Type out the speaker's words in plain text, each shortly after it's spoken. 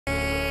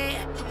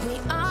We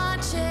are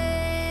changed.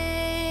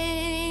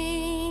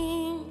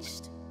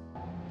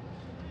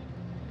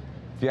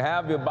 If you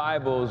have your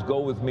Bibles, go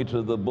with me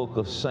to the book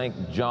of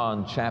St.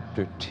 John,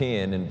 chapter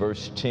 10 and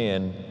verse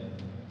 10.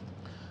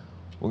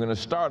 We're going to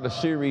start a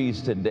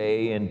series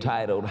today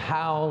entitled,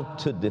 How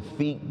to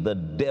Defeat the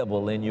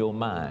Devil in Your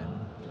Mind.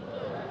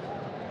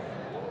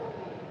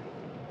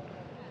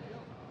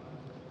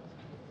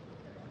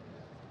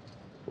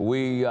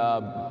 We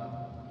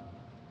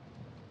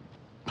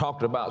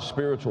talked about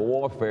spiritual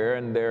warfare,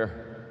 and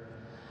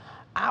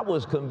I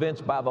was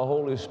convinced by the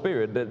Holy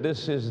Spirit that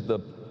this is the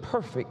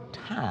perfect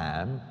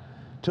time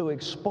to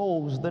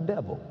expose the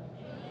devil.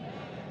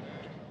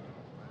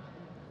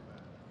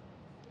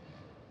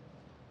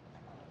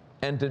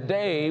 And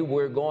today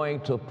we're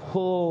going to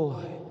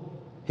pull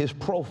his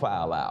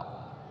profile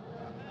out.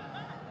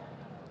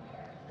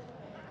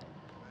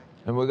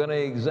 And we're going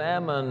to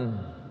examine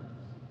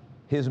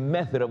his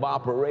method of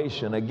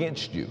operation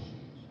against you.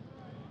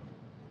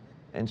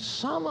 And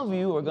some of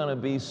you are going to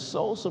be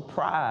so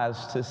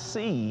surprised to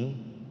see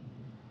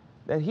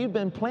that he's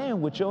been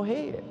playing with your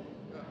head.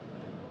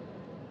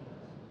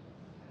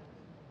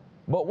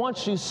 But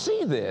once you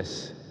see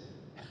this,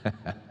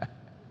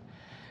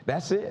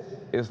 that's it.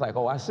 It's like,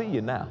 oh, I see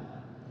you now.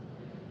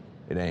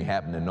 It ain't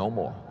happening no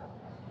more.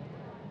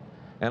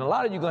 And a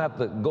lot of you are going to have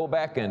to go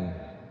back and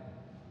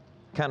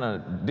kind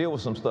of deal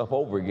with some stuff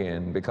over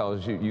again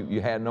because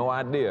you had no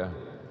idea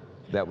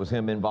that was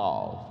him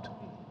involved.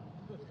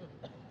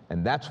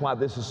 And that's why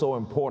this is so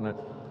important.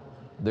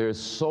 There's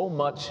so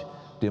much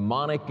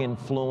demonic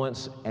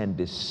influence and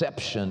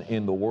deception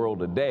in the world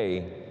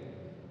today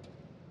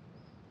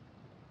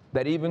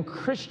that even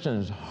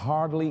Christians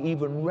hardly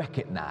even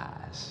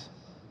recognize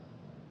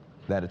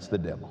that it's the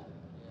devil.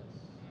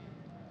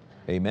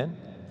 Amen?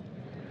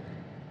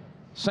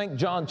 St.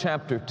 John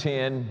chapter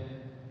 10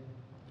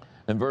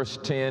 and verse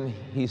 10,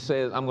 he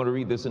says, I'm going to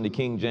read this in the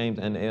King James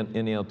and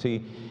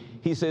NLT.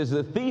 He says,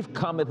 the thief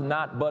cometh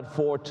not but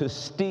for to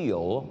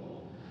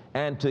steal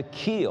and to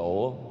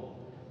kill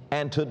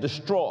and to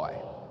destroy.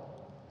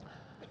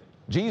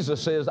 Jesus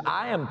says,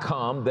 I am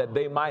come that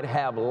they might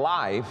have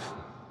life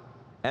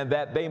and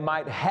that they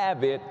might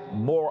have it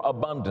more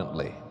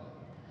abundantly.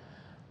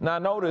 Now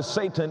notice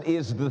Satan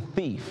is the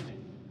thief.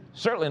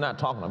 Certainly not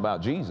talking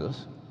about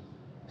Jesus.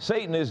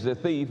 Satan is the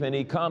thief, and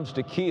he comes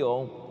to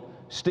kill,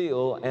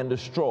 steal, and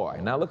destroy.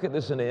 Now look at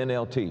this in the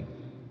NLT.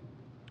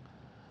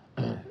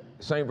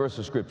 Same verse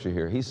of scripture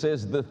here. He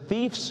says, the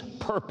thief's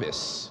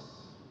purpose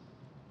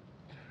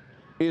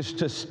is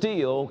to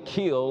steal,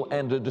 kill,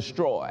 and to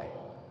destroy.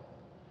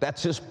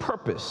 That's his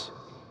purpose.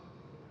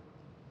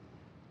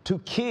 To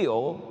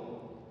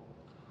kill,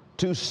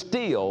 to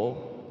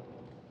steal,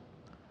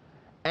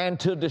 and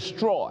to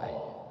destroy.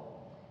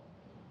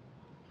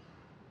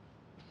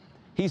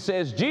 He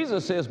says,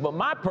 Jesus says, but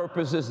my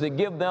purpose is to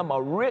give them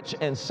a rich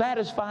and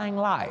satisfying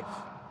life.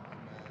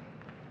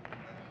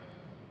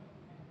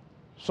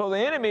 So the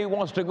enemy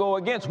wants to go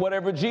against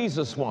whatever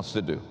Jesus wants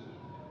to do.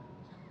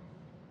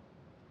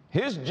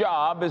 His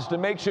job is to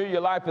make sure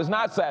your life is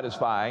not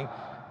satisfying,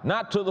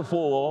 not to the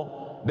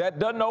full, that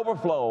doesn't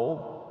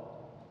overflow.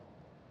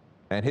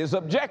 And his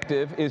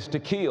objective is to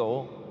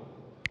kill,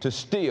 to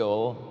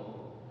steal,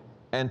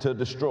 and to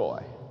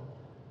destroy.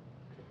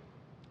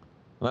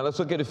 Now let's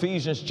look at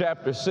Ephesians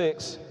chapter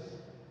 6,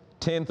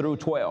 10 through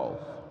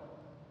 12.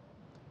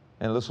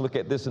 And let's look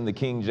at this in the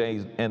King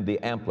James and the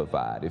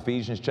Amplified.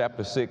 Ephesians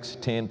chapter 6,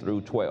 10 through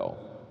 12.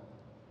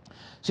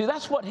 See,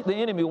 that's what the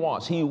enemy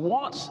wants. He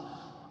wants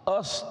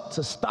us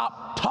to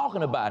stop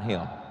talking about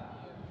him,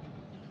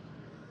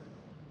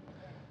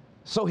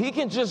 so he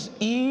can just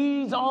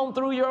ease on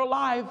through your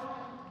life,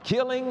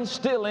 killing,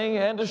 stealing,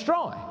 and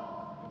destroying.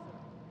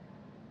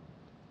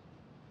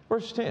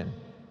 Verse 10.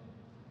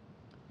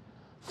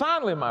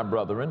 Finally, my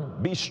brethren,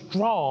 be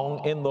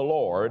strong in the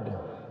Lord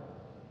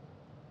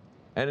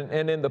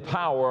and in the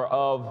power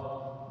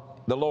of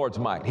the Lord's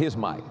might, his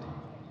might.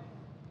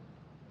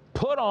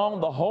 Put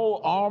on the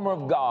whole armor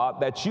of God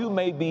that you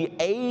may be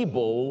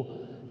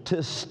able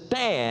to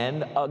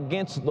stand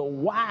against the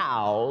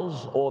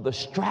wiles or the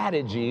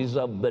strategies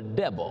of the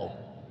devil.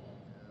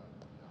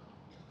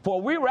 For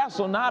we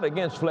wrestle not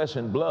against flesh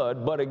and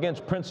blood, but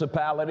against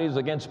principalities,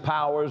 against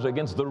powers,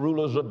 against the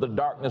rulers of the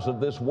darkness of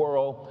this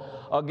world,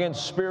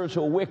 against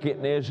spiritual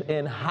wickedness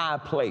in high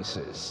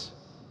places.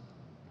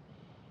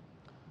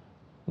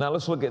 Now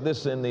let's look at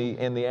this in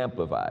the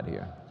Amplified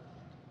here.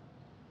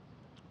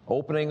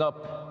 Opening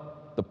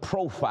up the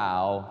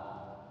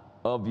profile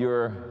of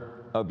your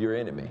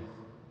enemy.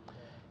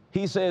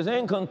 He says,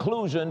 in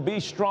conclusion, be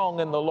strong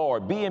in the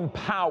Lord. Be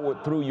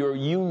empowered through your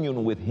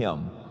union with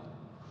him.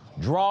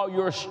 Draw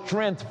your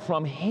strength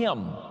from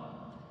him.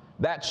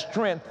 That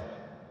strength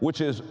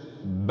which is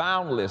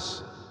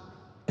boundless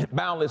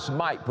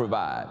might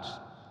provides.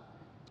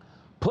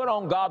 Put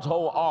on God's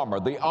whole armor,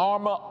 the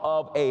armor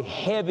of a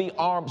heavy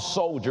armed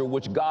soldier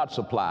which God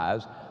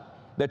supplies,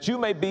 that you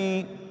may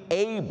be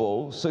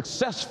able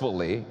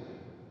successfully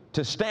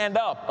to stand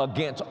up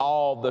against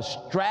all the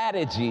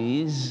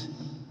strategies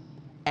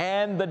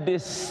and the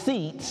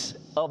deceits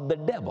of the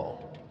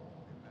devil.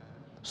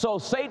 So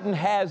Satan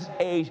has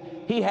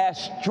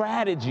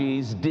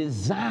strategies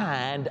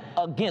designed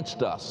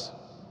against us.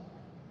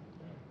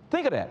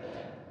 Think of that.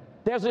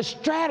 There's a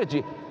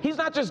strategy. He's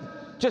not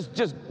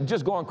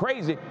just going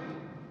crazy.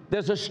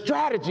 There's a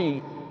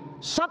strategy,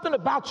 something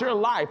about your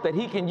life that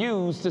he can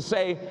use to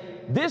say,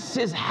 this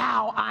is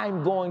how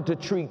I'm going to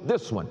treat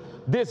this one.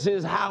 This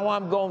is how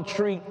I'm going to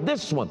treat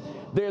this one.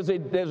 There's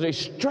a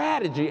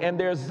strategy, and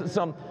there's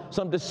some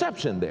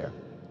deception there.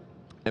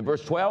 In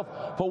verse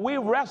 12, for we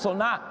wrestle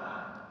not,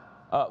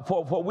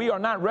 for we are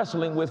not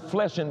wrestling with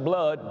flesh and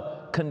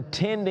blood,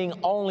 contending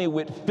only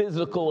with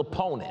physical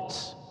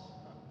opponents.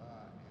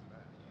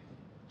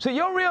 So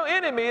your real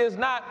enemy is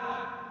not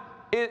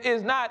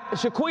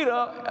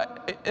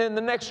Shaquita in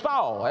the next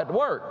stall at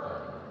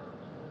work.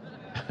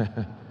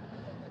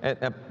 And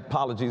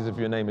apologies if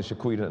your name is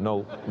Shaquita.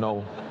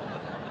 No,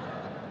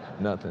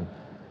 nothing.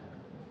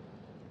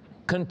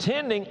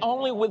 Contending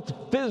only with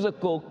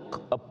physical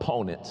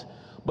opponents,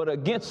 but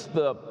against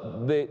the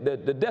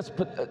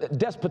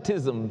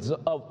despotisms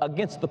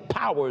against the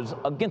powers,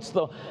 against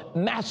the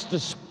master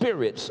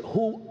spirits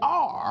who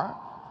are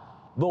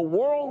the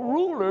world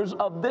rulers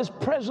of this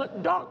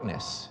present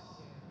darkness,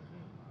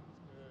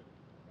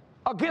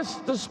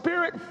 against the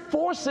spirit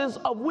forces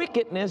of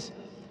wickedness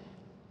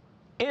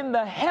in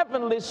the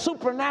heavenly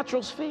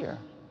supernatural sphere.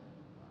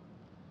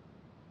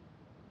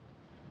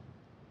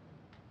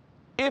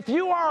 If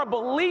you are a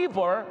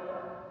believer,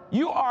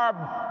 you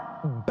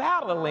are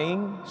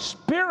battling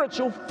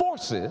spiritual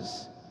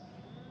forces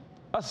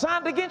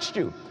assigned against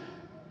you.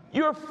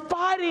 You're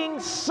fighting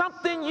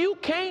something you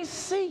can't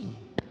see.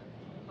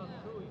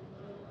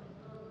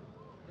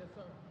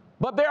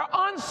 But there are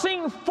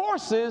unseen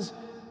forces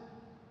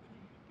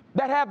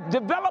that have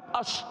developed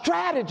a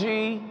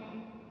strategy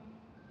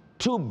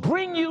to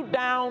bring you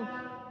down,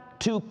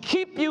 to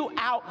keep you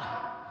out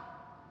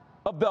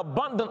of the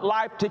abundant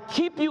life, to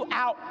keep you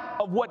out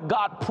of what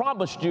God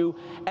promised you,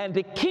 and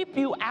to keep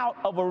you out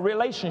of a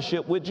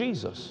relationship with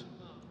Jesus.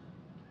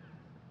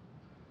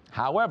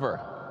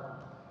 However,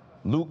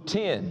 Luke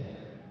 10,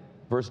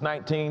 verse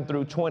 19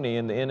 through 20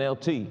 in the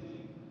NLT.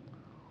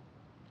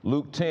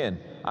 Luke 10.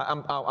 I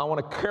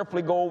want to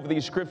carefully go over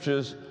these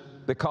scriptures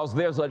because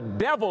there's a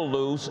devil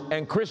loose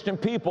and Christian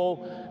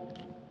people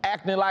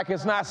acting like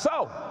it's not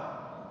so.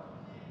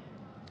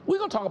 We're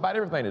going to talk about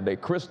everything today.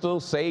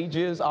 Crystals,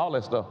 sages, all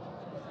that stuff.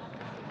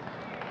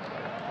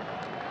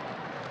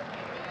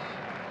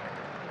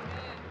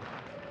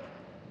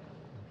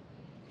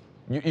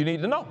 You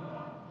need to know.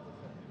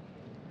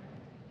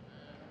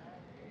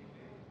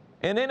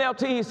 In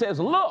NLT, he says,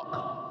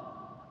 look,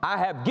 I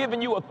have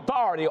given you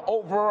authority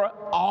over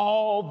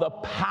all the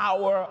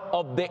power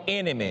of the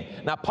enemy.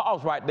 Now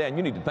pause right there and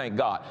you need to thank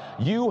God.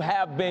 You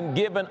have been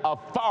given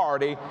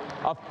authority.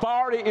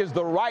 Authority is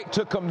the right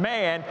to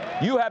command.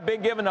 You have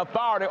been given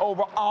authority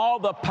over all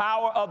the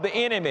power of the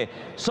enemy.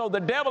 So the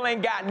devil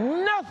ain't got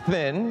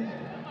nothing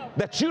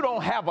that you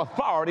don't have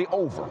authority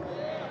over.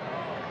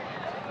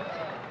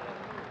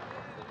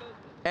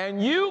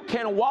 And you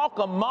can walk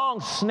among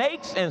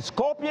snakes and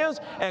scorpions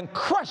and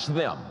crush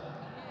them.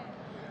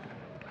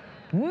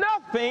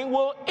 Nothing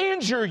will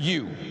injure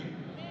you.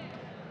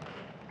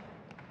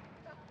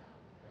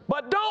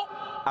 But don't,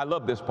 I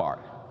love this part,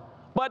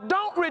 but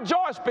don't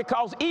rejoice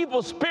because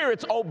evil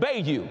spirits obey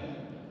you.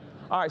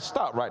 All right,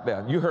 stop right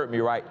there. You heard me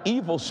right.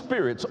 Evil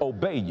spirits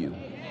obey you.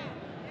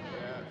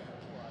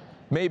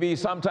 Maybe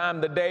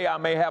sometime today I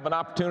may have an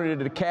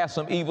opportunity to cast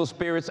some evil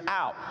spirits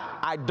out.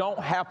 I don't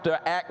have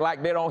to act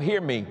like they don't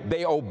hear me.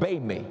 They obey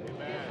me.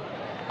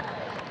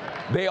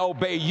 They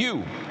obey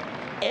you.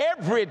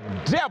 Every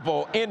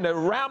devil in the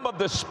realm of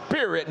the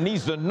spirit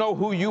needs to know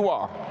who you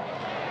are.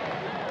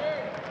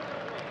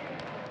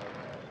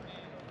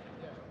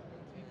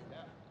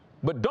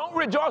 But don't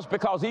rejoice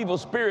because evil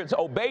spirits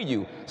obey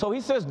you. So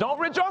he says, don't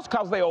rejoice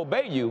because they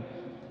obey you.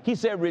 He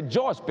said,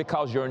 rejoice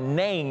because your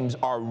names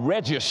are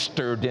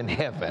registered in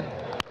heaven.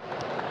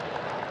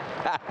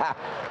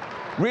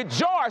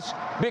 Rejoice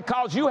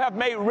because you have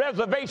made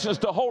reservations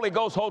to Holy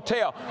Ghost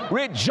Hotel.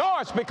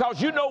 Rejoice because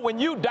you know when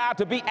you die,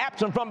 to be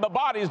absent from the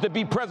body is to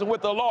be present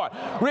with the Lord.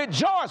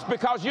 Rejoice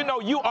because you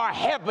know you are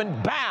heaven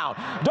bound.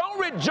 Don't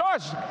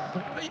rejoice,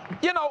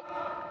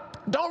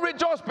 don't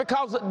rejoice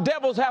because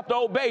devils have to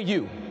obey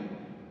you.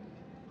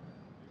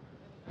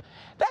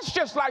 That's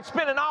just like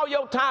spending all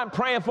your time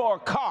praying for a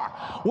car.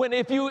 When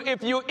if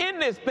you're in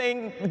this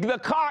thing, the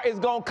car is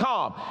going to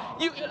come.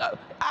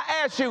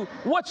 I ask you,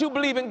 what you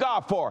believe in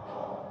God for?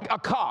 A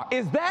car.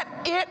 Is that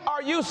it?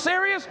 Are you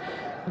serious?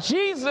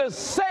 Jesus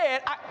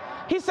said,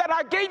 he said,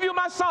 I gave you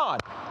my son.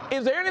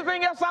 Is there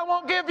anything else I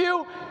won't give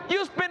you?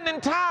 You spending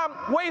time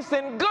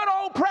wasting good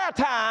old prayer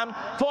time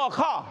for a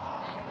car.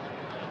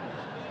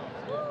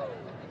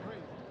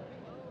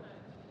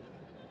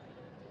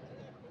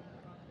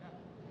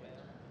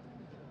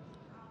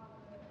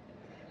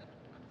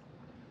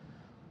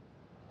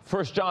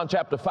 First John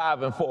chapter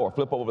 5 and 4,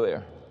 flip over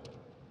there.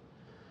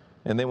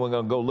 And then we're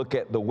going to go look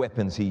at the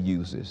weapons he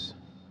uses.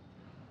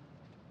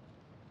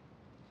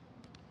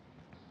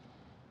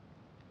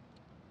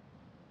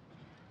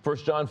 1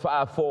 John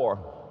 5:4,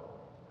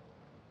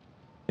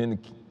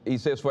 he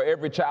says, for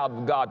every child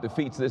of God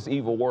defeats this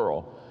evil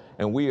world,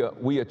 and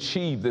we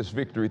achieve this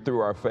victory through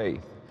our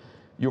faith.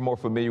 You're more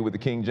familiar with the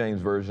King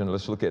James Version.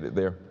 Let's look at it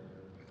there.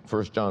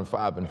 1 John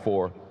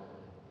 5:4.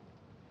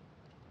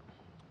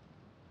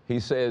 He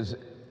says,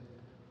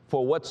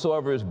 for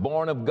whatsoever is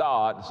born of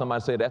God,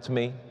 somebody say, that's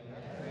me,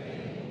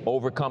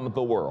 overcometh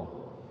the world.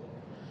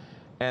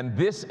 And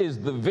this is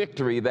the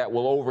victory that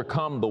will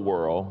overcome the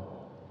world,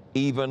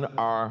 even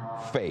our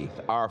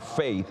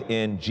faith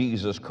in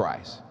Jesus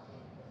Christ.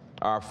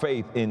 Our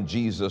faith in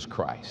Jesus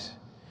Christ.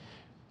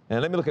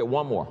 And let me look at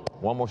one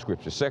more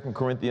scripture. 2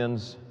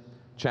 Corinthians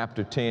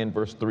chapter 10,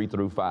 verse 3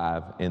 through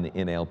 5 in the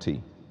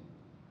NLT.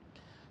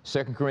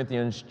 2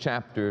 Corinthians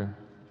chapter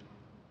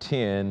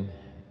 10,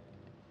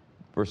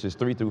 verses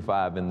 3 through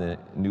 5 in the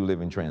New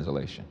Living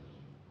Translation.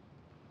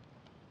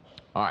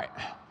 All right.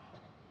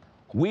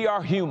 We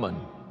are human,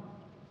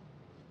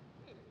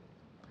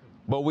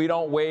 but we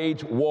don't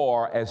wage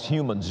war as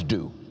humans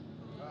do.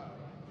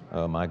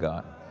 Oh, my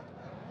God.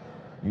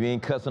 You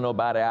ain't cussing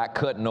nobody out,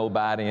 cutting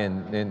nobody,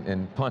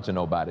 and punching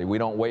nobody. We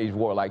don't wage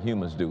war like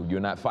humans do. You're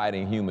not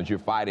fighting humans, you're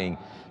fighting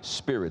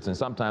spirits. And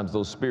sometimes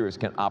those spirits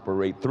can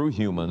operate through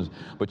humans,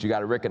 but you got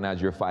to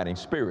recognize you're fighting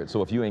spirits.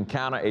 So if you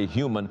encounter a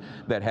human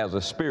that has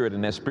a spirit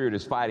and that spirit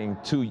is fighting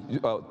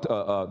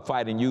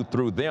you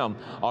through them,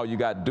 all you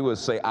got to do is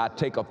say, I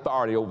take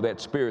authority over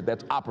that spirit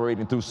that's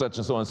operating through such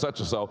and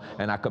so,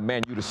 and I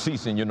command you to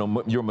cease in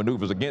your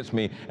maneuvers against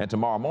me. And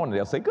tomorrow morning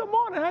they'll say, good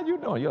morning, how you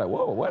doing? You're like,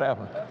 whoa, what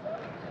happened?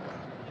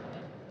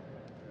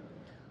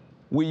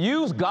 We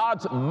use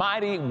God's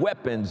mighty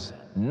weapons,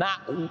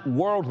 not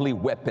worldly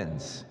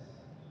weapons.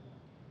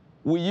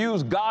 We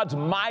use God's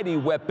mighty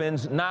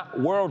weapons,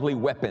 not worldly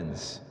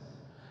weapons,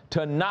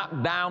 to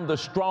knock down the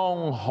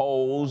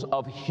strongholds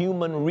of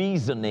human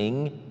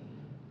reasoning.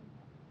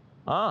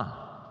 So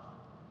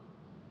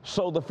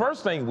the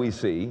first thing we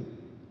see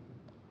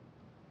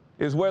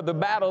is where the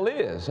battle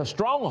is.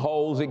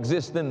 Strongholds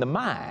exist in the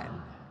mind.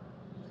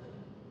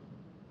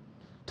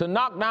 To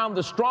knock down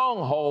the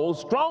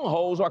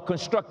strongholds are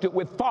constructed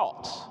with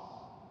thoughts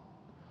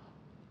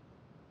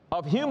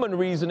of human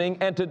reasoning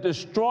and to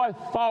destroy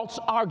false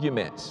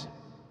arguments.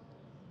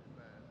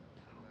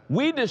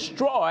 We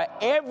destroy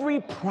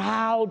every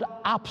proud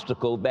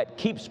obstacle that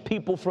keeps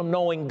people from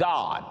knowing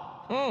God.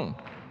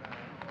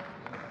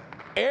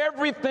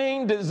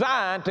 Everything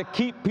designed to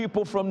keep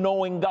people from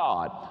knowing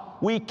God.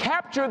 We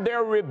capture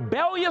their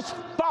rebellious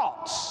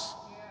thoughts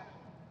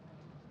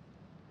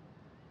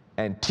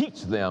and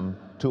teach them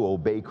to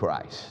obey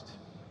Christ.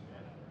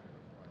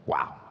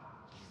 Wow.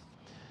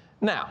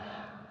 Now,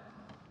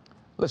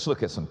 let's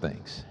look at some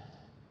things.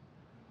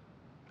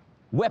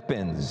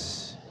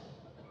 Weapons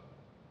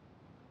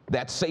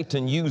that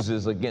Satan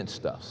uses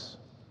against us.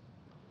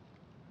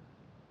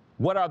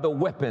 What are the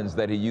weapons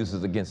that he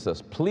uses against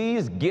us?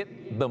 Please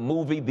get the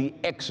movie The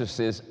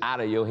Exorcist out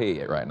of your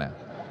head right now.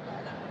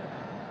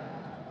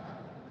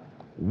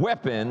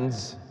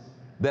 Weapons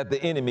that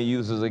the enemy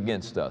uses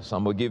against us.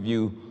 I'm going to give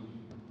you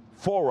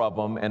 4 of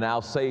them, and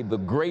I'll save the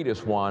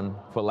greatest one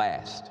for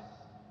last.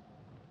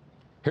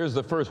 Here's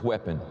the first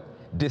weapon: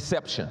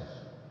 deception.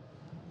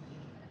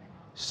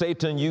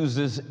 Satan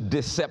uses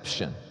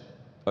deception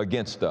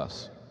against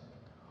us.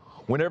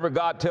 Whenever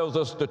God tells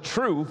us the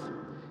truth,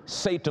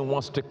 Satan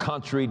wants to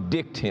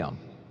contradict him.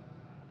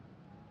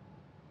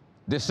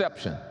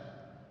 Deception.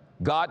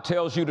 God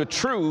tells you the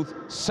truth,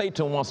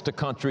 Satan wants to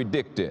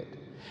contradict it.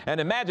 And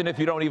imagine if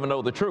you don't even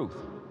know the truth.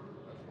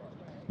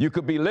 You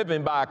could be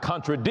living by a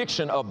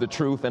contradiction of the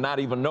truth and not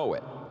even know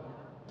it.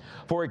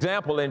 For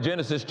example, in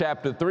Genesis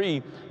chapter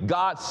 3,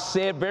 God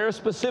said very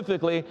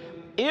specifically,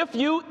 if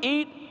you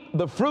eat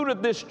the fruit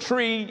of this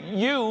tree,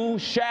 you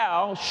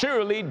shall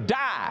surely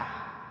die.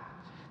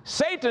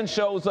 Satan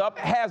shows up,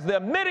 has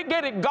the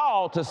mitigated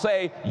gall to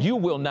say, you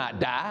will not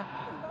die.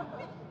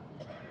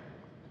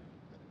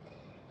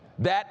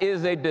 That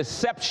is a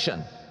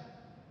deception.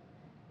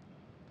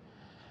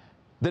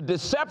 The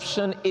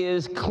deception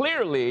is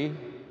clearly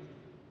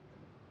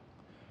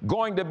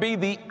going to be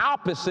the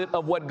opposite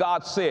of what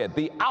God said,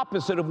 the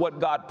opposite of what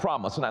God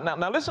promised.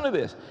 Now listen to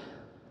this.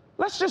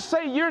 Let's just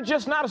say you're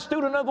just not a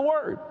student of the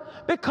Word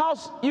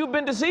because you've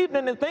been deceived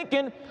into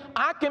thinking,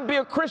 I can be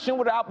a Christian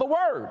without the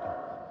Word.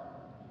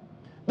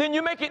 Then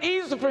you make it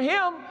easier for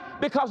him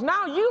because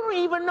now you don't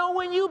even know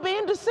when you're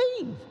being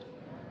deceived.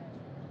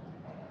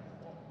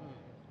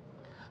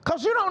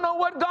 Because you don't know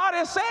what God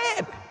has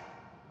said.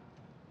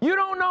 You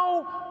don't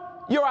know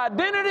your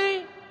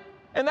identity.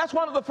 And that's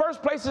one of the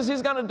first places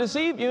he's going to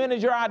deceive you in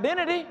is your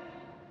identity.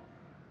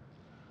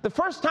 The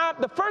first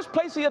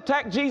place he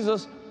attacked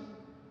Jesus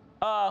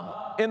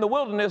in the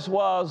wilderness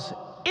was,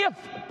 if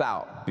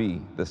thou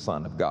be the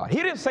Son of God. He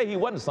didn't say he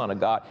wasn't the Son of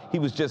God. He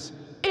was just,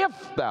 if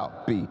thou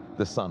be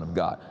the Son of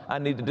God. I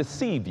need to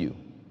deceive you.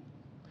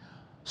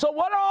 So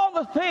what are all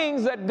the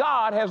things that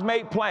God has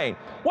made plain?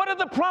 What are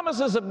the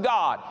promises of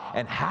God?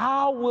 And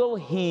how will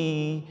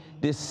he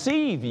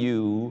deceive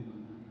you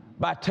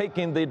by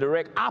taking the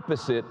direct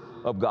opposite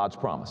of God's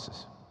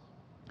promises?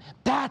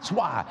 That's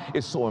why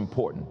it's so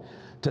important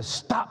to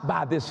stop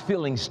by this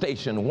filling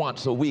station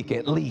once a week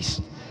at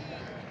least,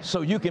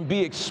 so you can be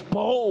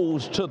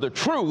exposed to the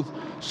truth,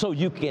 so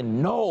you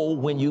can know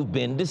when you've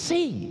been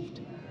deceived.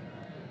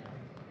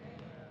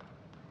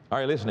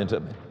 Are you listening to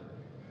me?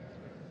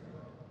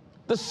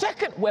 The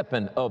second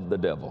weapon of the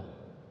devil,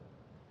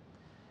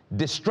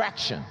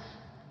 distraction.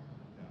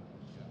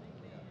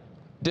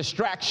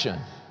 Distraction.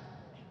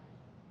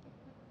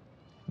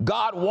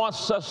 God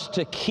wants us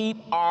to keep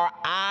our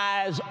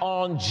eyes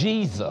on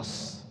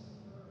Jesus.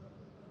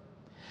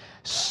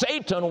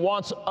 Satan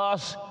wants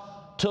us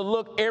to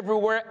look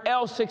everywhere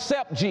else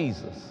except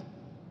Jesus.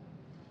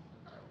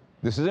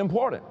 This is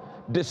important.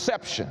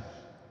 Deception.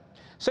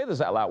 Say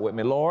this out loud with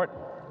me. Lord,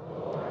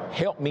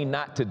 help me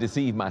not to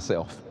deceive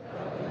myself.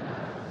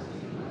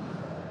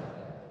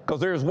 Because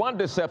there's one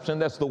deception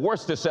that's the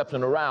worst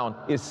deception around,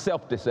 is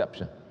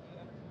self-deception.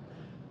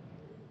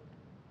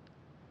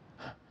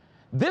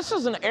 This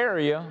is an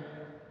area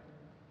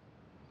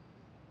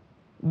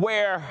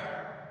where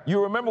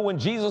you remember when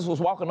Jesus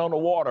was walking on the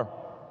water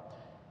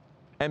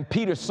and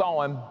Peter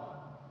saw him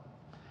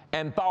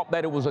and thought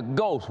that it was a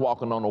ghost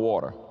walking on the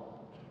water.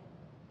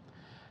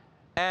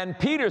 And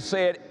Peter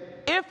said,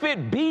 "If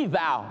it be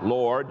thou,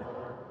 Lord,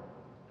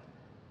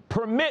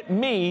 permit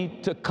me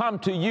to come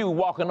to you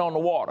walking on the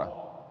water."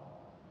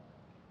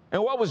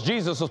 And what was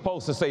Jesus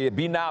supposed to say? It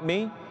be not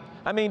me?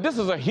 I mean, this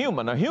is a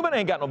human. A human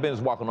ain't got no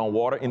business walking on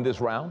water in this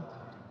realm.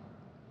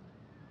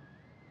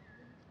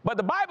 But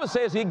the Bible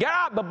says he got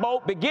out the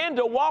boat, began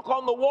to walk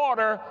on the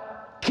water,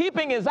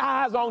 keeping his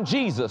eyes on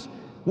Jesus.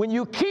 When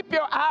you keep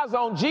your eyes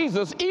on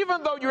Jesus,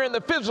 even though you're in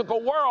the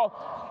physical world,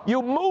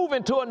 you move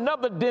into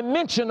another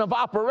dimension of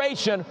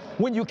operation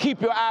when you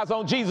keep your eyes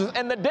on Jesus.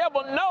 And the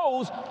devil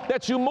knows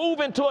that you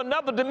move into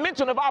another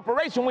dimension of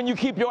operation when you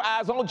keep your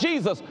eyes on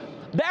Jesus.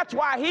 That's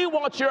why he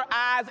wants your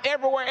eyes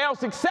everywhere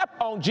else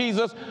except on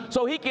Jesus,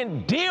 so he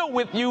can deal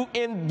with you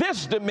in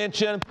this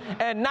dimension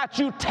and not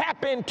you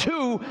tap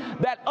into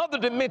that other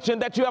dimension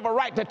that you have a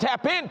right to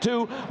tap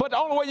into. But the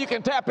only way you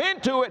can tap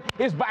into it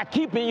is by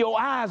keeping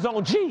your eyes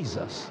on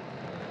Jesus.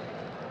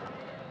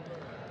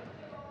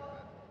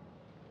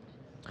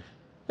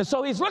 And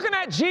so he's looking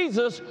at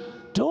Jesus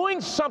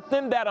doing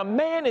something that a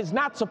man is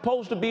not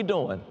supposed to be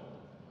doing,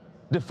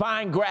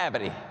 defying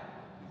gravity.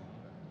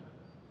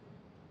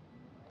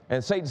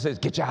 And Satan says,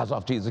 "Get your eyes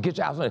off Jesus, get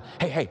your eyes on him.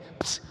 Hey,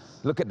 psst,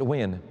 look at the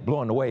wind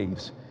blowing the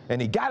waves."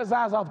 And he got his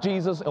eyes off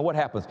Jesus, and what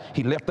happens?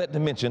 He left that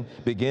dimension,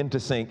 began to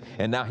sink,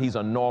 and now he's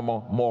a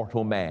normal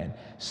mortal man.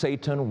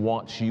 Satan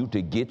wants you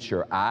to get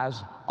your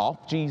eyes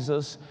off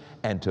Jesus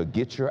and to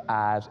get your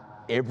eyes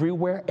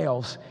everywhere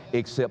else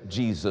except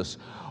Jesus.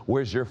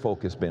 Where's your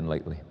focus been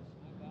lately?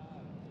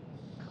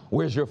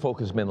 Where's your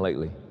focus been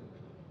lately?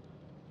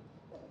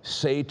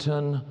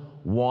 Satan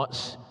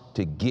wants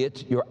to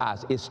get your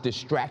eyes. It's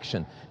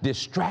distraction.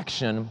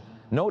 Distraction,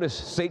 notice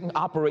Satan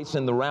operates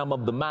in the realm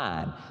of the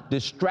mind.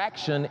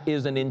 Distraction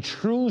is an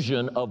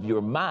intrusion of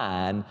your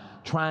mind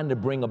trying to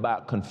bring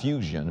about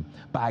confusion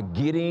by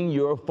getting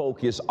your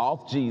focus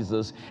off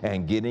Jesus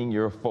and getting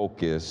your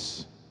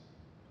focus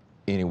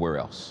anywhere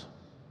else.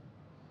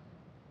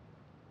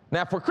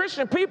 Now, for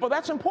Christian people,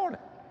 that's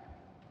important,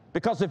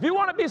 because if you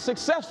want to be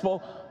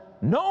successful,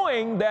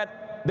 knowing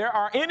that there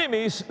are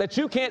enemies that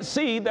you can't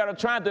see that are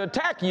trying to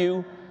attack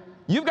you,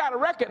 you've got to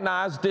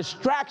recognize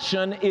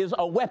distraction is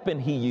a weapon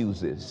he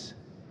uses.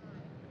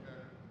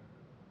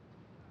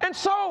 And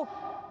so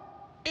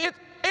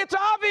it's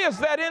obvious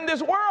that in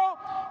this world,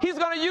 he's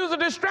going to use a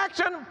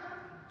distraction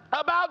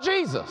about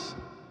Jesus.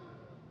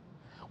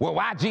 Well,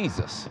 why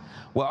Jesus?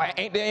 Well,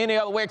 ain't there any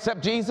other way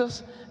except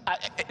Jesus?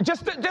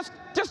 Just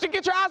to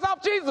get your eyes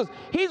off Jesus.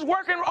 He's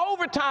working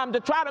overtime to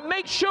try to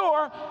make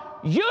sure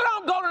you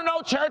don't go to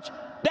no church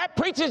that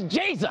preaches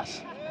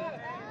Jesus.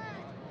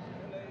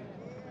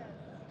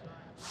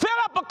 Fill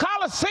up a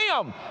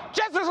coliseum.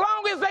 Just as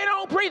long as they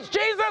don't preach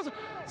Jesus,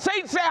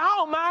 Satan said, "I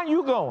don't mind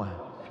you going."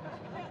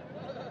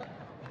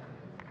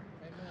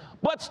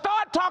 But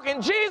start talking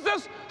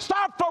Jesus,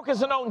 start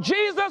focusing on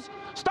Jesus,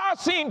 start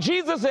seeing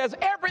Jesus as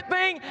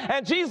everything,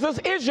 and Jesus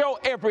is your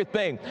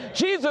everything.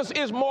 Jesus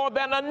is more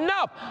than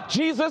enough.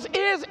 Jesus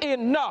is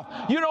enough.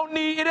 You don't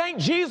need, it ain't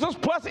Jesus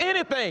plus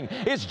anything.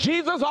 It's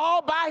Jesus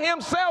all by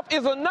himself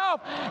is enough.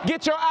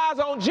 Get your eyes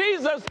on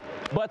Jesus.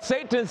 But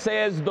Satan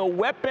says the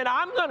weapon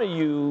I'm going to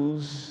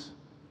use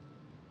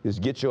is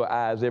get your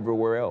eyes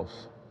everywhere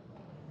else,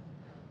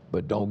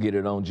 but don't get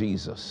it on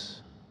Jesus.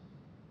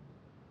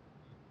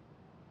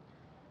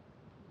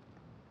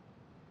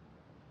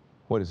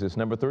 What is this,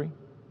 number 3?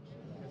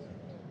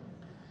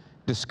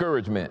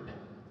 Discouragement.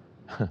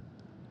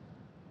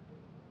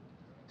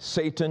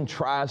 Satan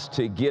tries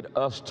to get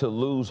us to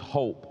lose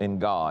hope in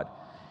God.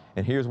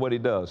 And here's what he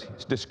does.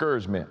 It's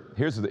discouragement.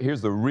 Here's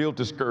the real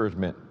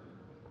discouragement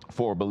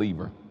for a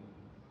believer.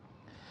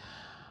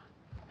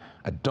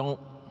 I don't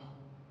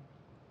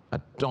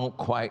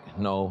quite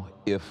know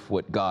if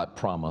what God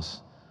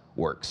promised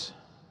works.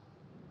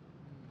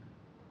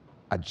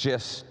 I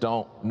just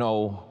don't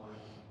know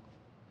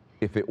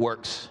if it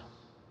works.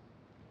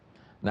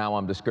 Now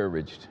I'm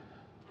discouraged.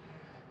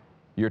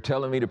 You're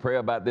telling me to pray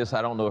about this.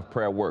 I don't know if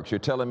prayer works. You're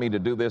telling me to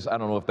do this. I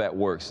don't know if that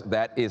works.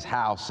 That is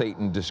how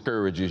Satan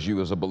discourages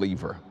you as a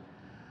believer.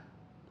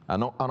 I'm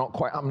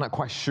not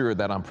quite sure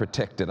that I'm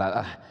protected.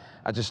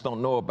 I just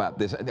don't know about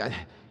this.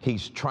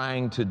 He's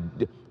trying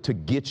to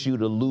get you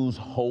to lose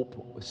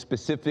hope,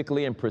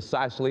 specifically and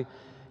precisely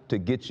to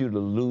get you to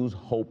lose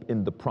hope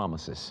in the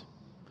promises,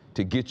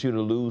 to get you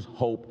to lose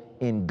hope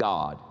in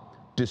God.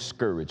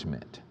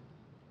 Discouragement.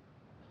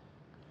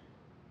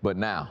 But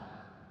now,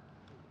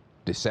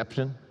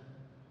 deception,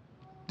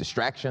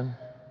 distraction,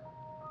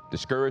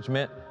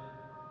 discouragement,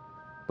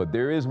 but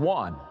there is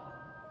one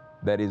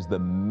that is the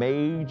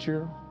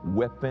major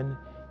weapon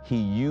he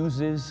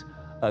uses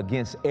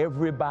against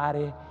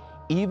everybody.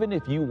 Even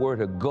if you were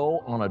to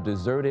go on a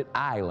deserted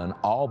island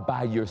all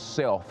by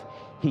yourself,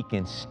 he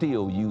can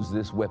still use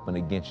this weapon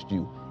against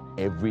you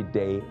every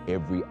day,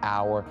 every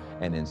hour,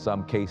 and in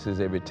some cases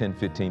every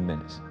 10-15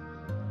 minutes.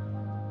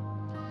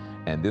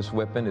 And this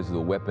weapon is the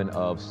weapon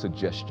of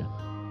suggestion.